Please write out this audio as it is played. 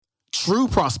True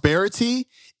prosperity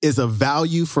is a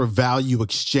value for value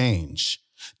exchange.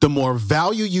 The more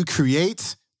value you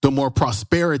create, the more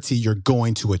prosperity you're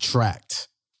going to attract.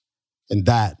 And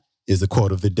that is the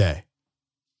quote of the day.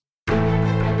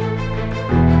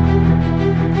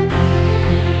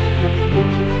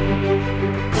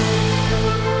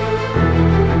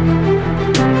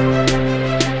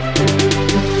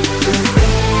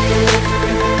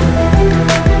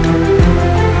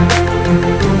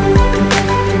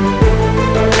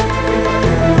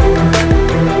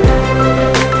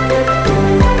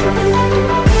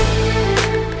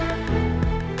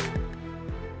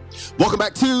 Welcome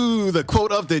back to the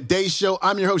Quote of the Day Show.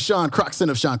 I'm your host, Sean Croxton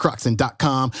of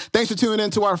SeanCroxton.com. Thanks for tuning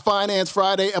in to our Finance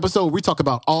Friday episode. We talk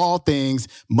about all things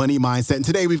money mindset. And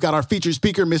today we've got our featured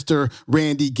speaker, Mr.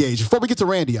 Randy Gage. Before we get to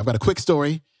Randy, I've got a quick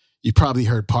story. You probably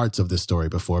heard parts of this story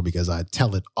before because I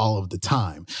tell it all of the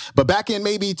time. But back in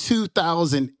maybe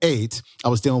 2008, I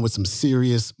was dealing with some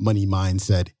serious money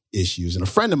mindset issues. And a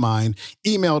friend of mine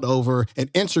emailed over an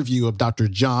interview of Dr.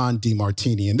 John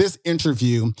Demartini. And this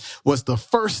interview was the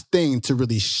first thing to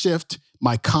really shift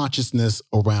my consciousness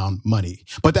around money.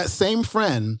 But that same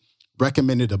friend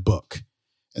recommended a book.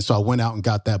 And so I went out and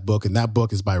got that book. And that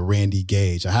book is by Randy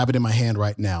Gage. I have it in my hand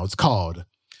right now. It's called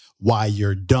Why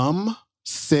You're Dumb,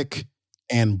 Sick,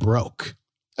 and Broke.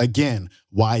 Again,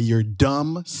 Why You're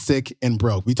Dumb, Sick, and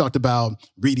Broke. We talked about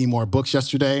reading more books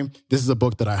yesterday. This is a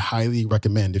book that I highly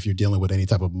recommend if you're dealing with any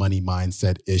type of money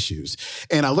mindset issues.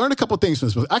 And I learned a couple things from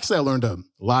this book. Actually, I learned a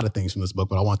lot of things from this book,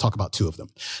 but I want to talk about two of them.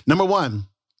 Number one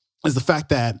is the fact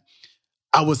that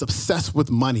I was obsessed with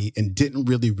money and didn't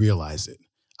really realize it.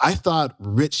 I thought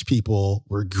rich people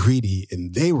were greedy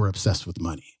and they were obsessed with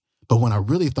money. But when I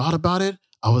really thought about it,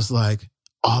 I was like,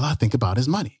 all I think about is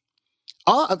money.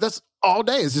 That's all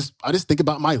day is I just think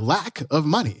about my lack of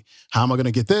money. How am I going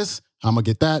to get this? How am I going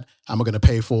to get that? How am I going to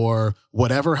pay for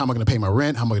whatever? How am I going to pay my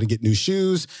rent? How am I going to get new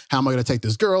shoes? How am I going to take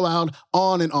this girl out?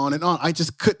 On and on and on. I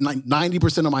just couldn't,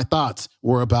 90% of my thoughts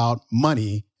were about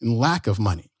money and lack of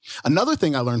money. Another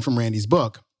thing I learned from Randy's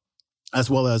book, as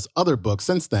well as other books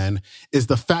since then, is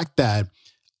the fact that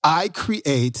I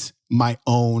create my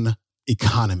own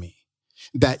economy,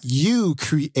 that you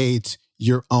create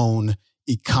your own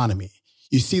economy.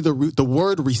 You see, the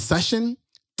word recession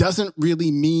doesn't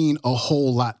really mean a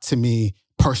whole lot to me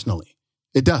personally.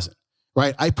 It doesn't,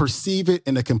 right? I perceive it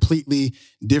in a completely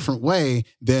different way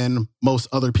than most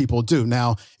other people do.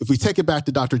 Now, if we take it back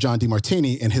to Dr. John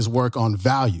Demartini and his work on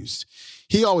values,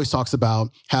 he always talks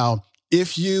about how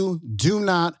if you do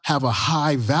not have a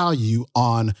high value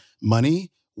on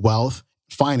money, wealth,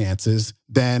 finances,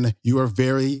 then you are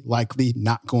very likely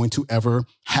not going to ever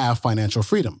have financial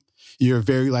freedom. You're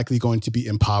very likely going to be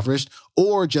impoverished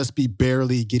or just be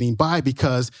barely getting by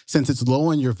because since it's low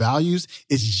on your values,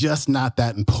 it's just not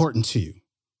that important to you.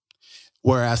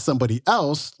 Whereas somebody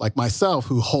else, like myself,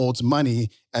 who holds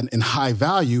money in high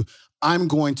value, I'm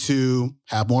going to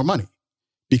have more money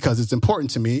because it's important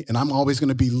to me. And I'm always going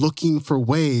to be looking for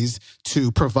ways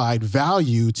to provide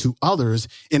value to others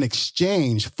in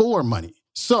exchange for money.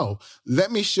 So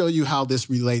let me show you how this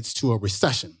relates to a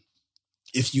recession.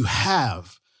 If you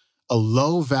have a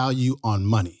low value on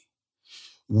money,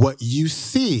 what you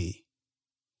see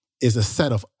is a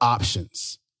set of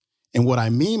options. And what I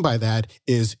mean by that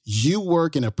is you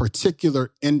work in a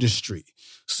particular industry.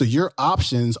 So your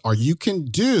options are you can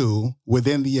do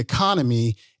within the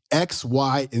economy X,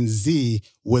 Y, and Z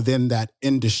within that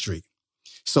industry.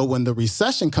 So when the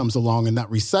recession comes along and that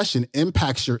recession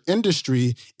impacts your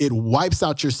industry, it wipes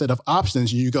out your set of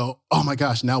options and you go, oh my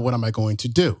gosh, now what am I going to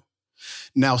do?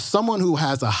 Now, someone who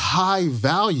has a high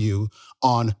value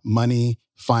on money,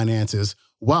 finances,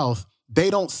 wealth,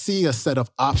 they don't see a set of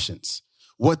options.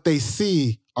 What they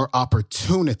see are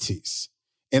opportunities.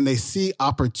 And they see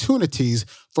opportunities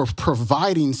for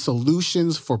providing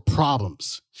solutions for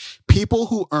problems. People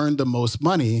who earn the most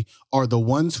money are the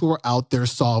ones who are out there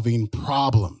solving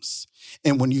problems.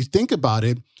 And when you think about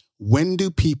it, when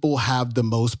do people have the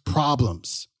most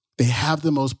problems? They have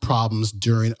the most problems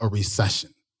during a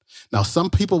recession. Now, some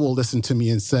people will listen to me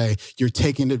and say, you're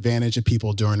taking advantage of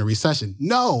people during a recession.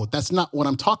 No, that's not what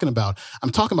I'm talking about. I'm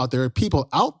talking about there are people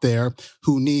out there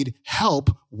who need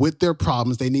help with their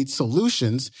problems. They need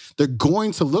solutions. They're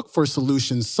going to look for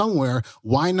solutions somewhere.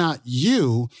 Why not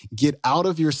you get out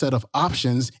of your set of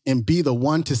options and be the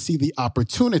one to see the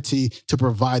opportunity to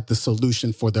provide the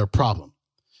solution for their problem?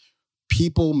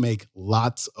 People make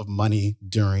lots of money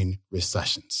during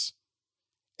recessions.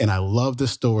 And I love the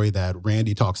story that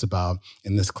Randy talks about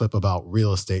in this clip about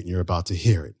real estate, and you're about to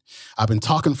hear it. I've been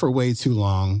talking for way too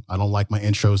long. I don't like my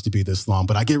intros to be this long,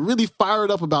 but I get really fired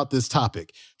up about this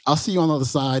topic. I'll see you on the other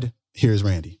side. Here's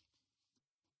Randy.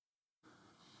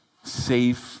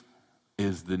 Safe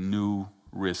is the new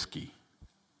risky.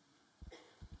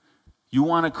 You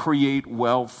want to create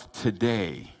wealth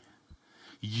today,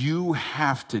 you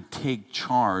have to take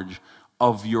charge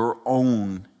of your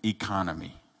own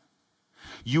economy.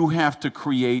 You have to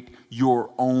create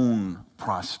your own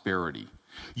prosperity.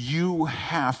 You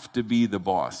have to be the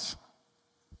boss.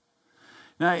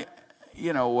 Now, he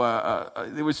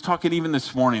was talking even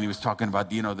this morning, he was talking about,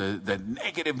 the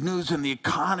negative news in the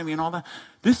economy and all that.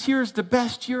 This year is the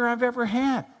best year I've ever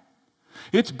had.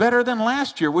 It's better than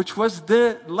last year, which was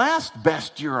the last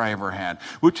best year I ever had,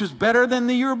 which was better than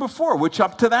the year before, which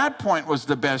up to that point was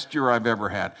the best year I've ever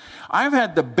had. I've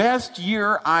had the best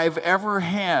year I've ever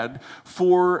had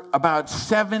for about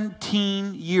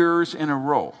 17 years in a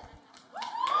row.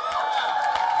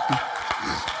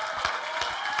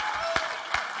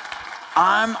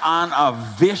 I'm on a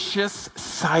vicious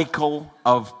cycle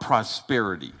of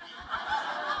prosperity.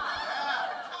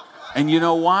 And you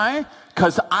know why?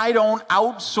 Because I don't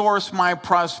outsource my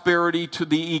prosperity to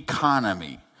the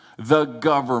economy, the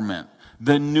government,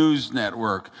 the news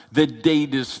network, the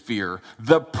data sphere,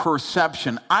 the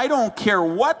perception. I don't care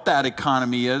what that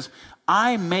economy is.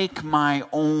 I make my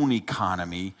own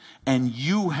economy, and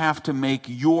you have to make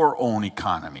your own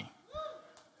economy.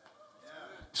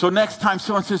 So next time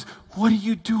someone says, what are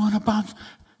you doing about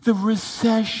the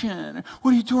recession?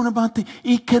 What are you doing about the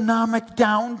economic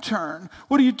downturn?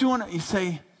 What are you doing? You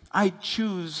say, I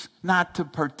choose not to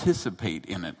participate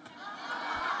in it.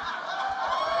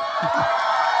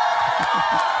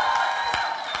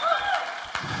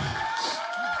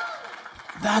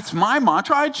 That's my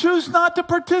mantra. I choose not to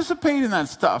participate in that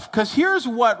stuff. Because here's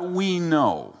what we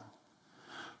know.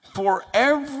 For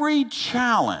every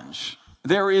challenge,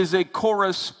 there is a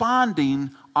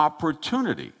corresponding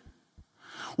opportunity.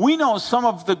 We know some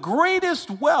of the greatest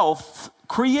wealth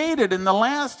created in the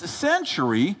last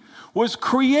century was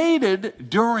created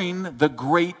during the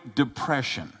Great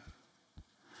Depression.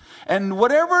 And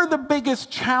whatever the biggest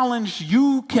challenge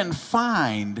you can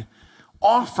find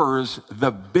offers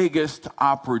the biggest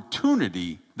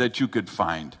opportunity that you could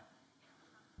find.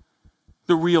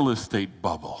 The real estate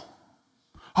bubble.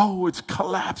 Oh, it's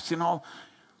collapsing all.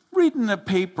 Reading the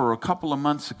paper a couple of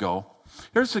months ago,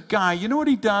 there's a guy, you know what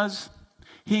he does?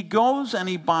 He goes and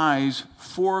he buys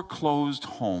foreclosed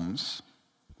homes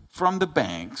from the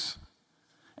banks,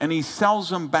 and he sells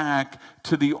them back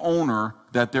to the owner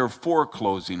that they're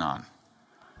foreclosing on.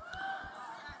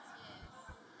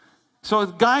 So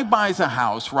the guy buys a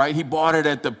house, right? He bought it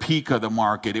at the peak of the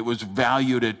market. It was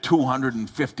valued at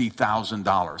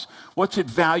 $250,000. What's it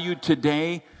valued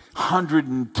today?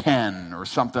 110 or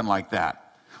something like that.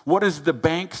 What does the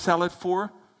bank sell it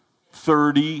for?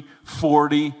 30,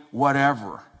 40,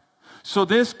 whatever. So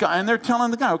this guy, and they're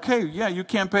telling the guy, okay, yeah, you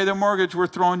can't pay the mortgage, we're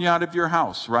throwing you out of your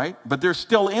house, right? But they're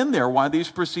still in there while these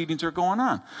proceedings are going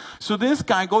on. So this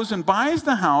guy goes and buys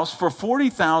the house for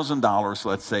 $40,000,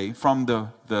 let's say, from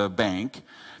the bank.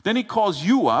 Then he calls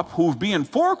you up, who's being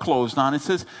foreclosed on, and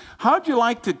says, how'd you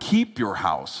like to keep your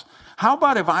house? How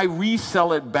about if I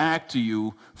resell it back to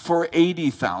you for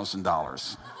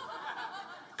 $80,000?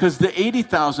 Because the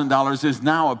 $80,000 is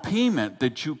now a payment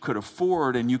that you could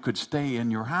afford and you could stay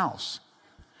in your house.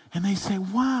 And they say,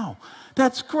 wow,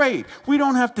 that's great. We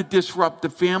don't have to disrupt the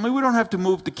family. We don't have to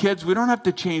move the kids. We don't have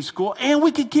to change school. And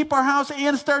we can keep our house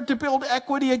and start to build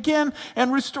equity again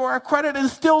and restore our credit and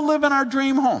still live in our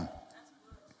dream home.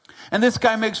 And this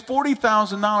guy makes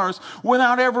 $40,000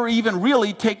 without ever even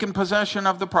really taking possession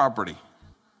of the property.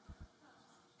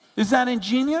 Is that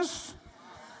ingenious?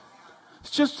 It's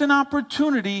just an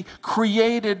opportunity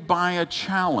created by a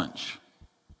challenge.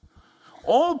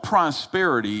 All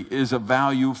prosperity is a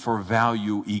value for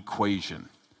value equation.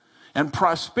 And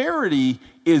prosperity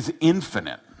is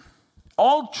infinite.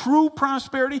 All true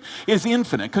prosperity is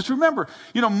infinite. Because remember,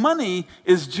 money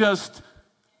is just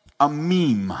a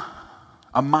meme,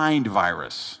 a mind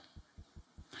virus.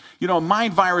 A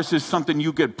mind virus is something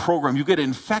you get programmed. You get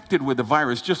infected with the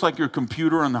virus, just like your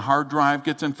computer on the hard drive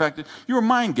gets infected. Your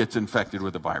mind gets infected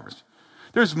with the virus.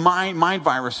 There's mind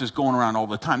viruses going around all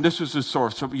the time. This was the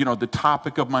source of, the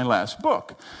topic of my last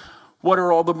book. What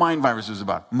are all the mind viruses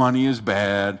about? Money is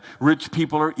bad. Rich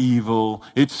people are evil.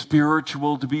 It's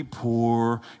spiritual to be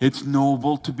poor. It's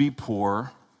noble to be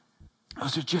poor.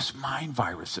 Those are just mind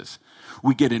viruses.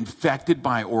 We get infected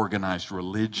by organized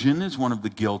religion is one of the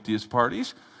guiltiest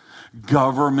parties.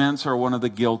 Governments are one of the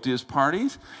guiltiest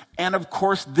parties. And of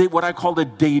course, what I call the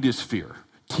data sphere.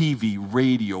 TV,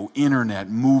 radio, internet,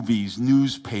 movies,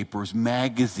 newspapers,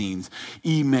 magazines,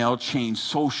 email chains,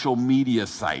 social media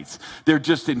sites. They're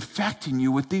just infecting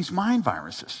you with these mind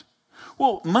viruses.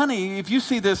 Well, money, if you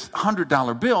see this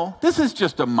 $100 bill, this is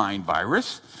just a mind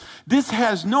virus. This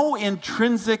has no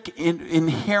intrinsic,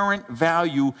 inherent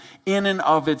value in and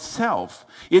of itself.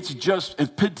 It's just,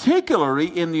 particularly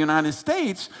in the United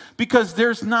States, because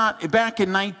there's not, back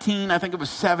in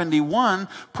 71,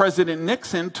 President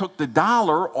Nixon took the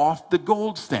dollar off the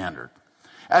gold standard.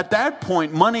 At that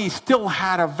point, money still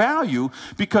had a value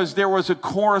because there was a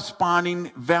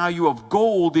corresponding value of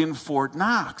gold in Fort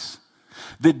Knox.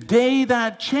 The day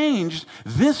that changed,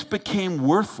 this became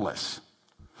worthless.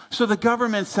 So the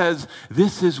government says,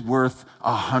 this is worth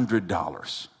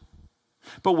 $100.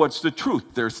 But what's the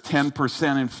truth? There's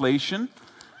 10% inflation.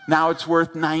 Now it's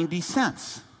worth 90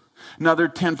 cents. Another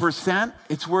 10%,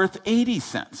 it's worth 80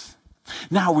 cents.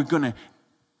 Now we're going to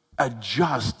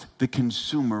adjust the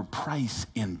consumer price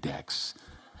index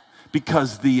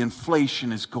because the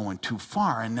inflation is going too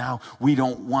far, and now we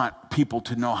don't want people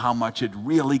to know how much it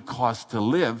really costs to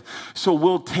live. So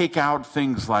we'll take out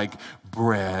things like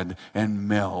bread and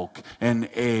milk and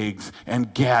eggs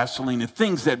and gasoline and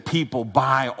things that people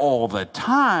buy all the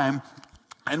time,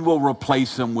 and we'll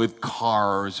replace them with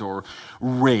cars or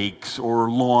rakes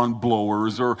or lawn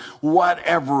blowers or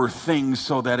whatever things,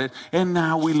 so that and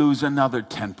now we lose another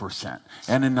 10%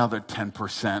 and another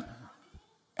 10%,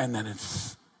 and then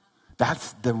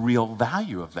that's the real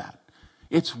value of that.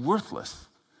 It's worthless.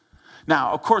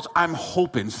 Now, of course, I'm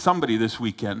hoping somebody this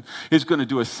weekend is going to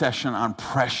do a session on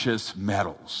precious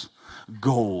metals,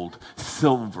 gold,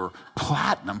 silver,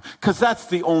 platinum, because that's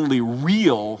the only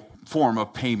real form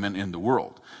of payment in the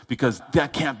world, because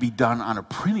that can't be done on a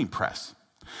printing press.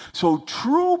 So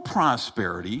true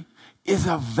prosperity is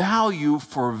a value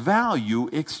for value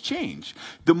exchange.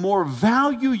 The more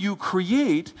value you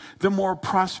create, the more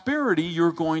prosperity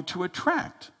you're going to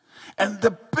attract. And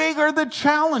the bigger the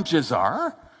challenges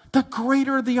are, the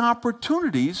greater the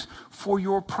opportunities for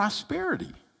your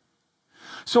prosperity.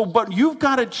 So, but you've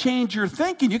got to change your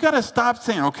thinking. You've got to stop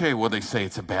saying, okay, well, they say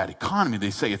it's a bad economy. They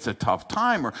say it's a tough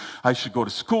time, or I should go to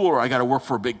school, or I got to work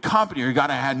for a big company, or you got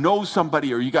to know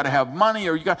somebody, or you got to have money,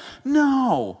 or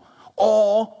No.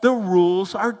 All the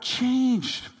rules are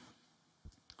changed.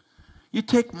 You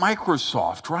take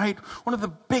Microsoft, right? One of the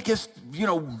biggest,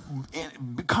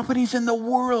 companies in the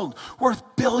world, worth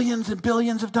billions and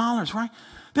billions of dollars, right?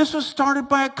 This was started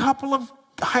by a couple of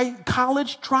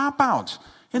college dropouts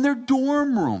in their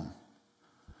dorm room.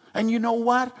 And you know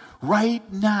what? Right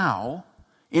now,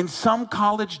 in some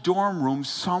college dorm room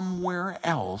somewhere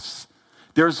else,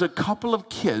 there's a couple of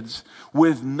kids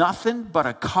with nothing but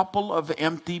a couple of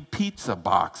empty pizza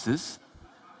boxes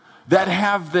that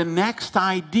have the next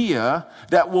idea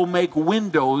that will make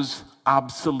Windows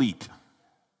obsolete.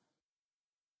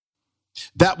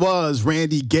 That was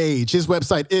Randy Gage. His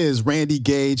website is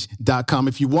randygage.com.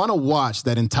 If you want to watch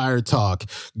that entire talk,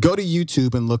 go to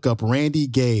YouTube and look up Randy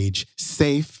Gage,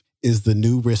 Safe is the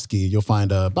New Risky. You'll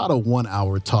find about a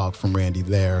 1-hour talk from Randy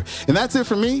there. And that's it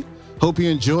for me. Hope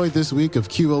you enjoyed this week of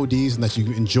QODs and that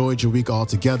you enjoyed your week all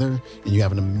together, and you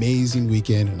have an amazing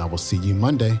weekend, and I will see you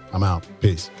Monday. I'm out.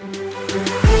 Peace.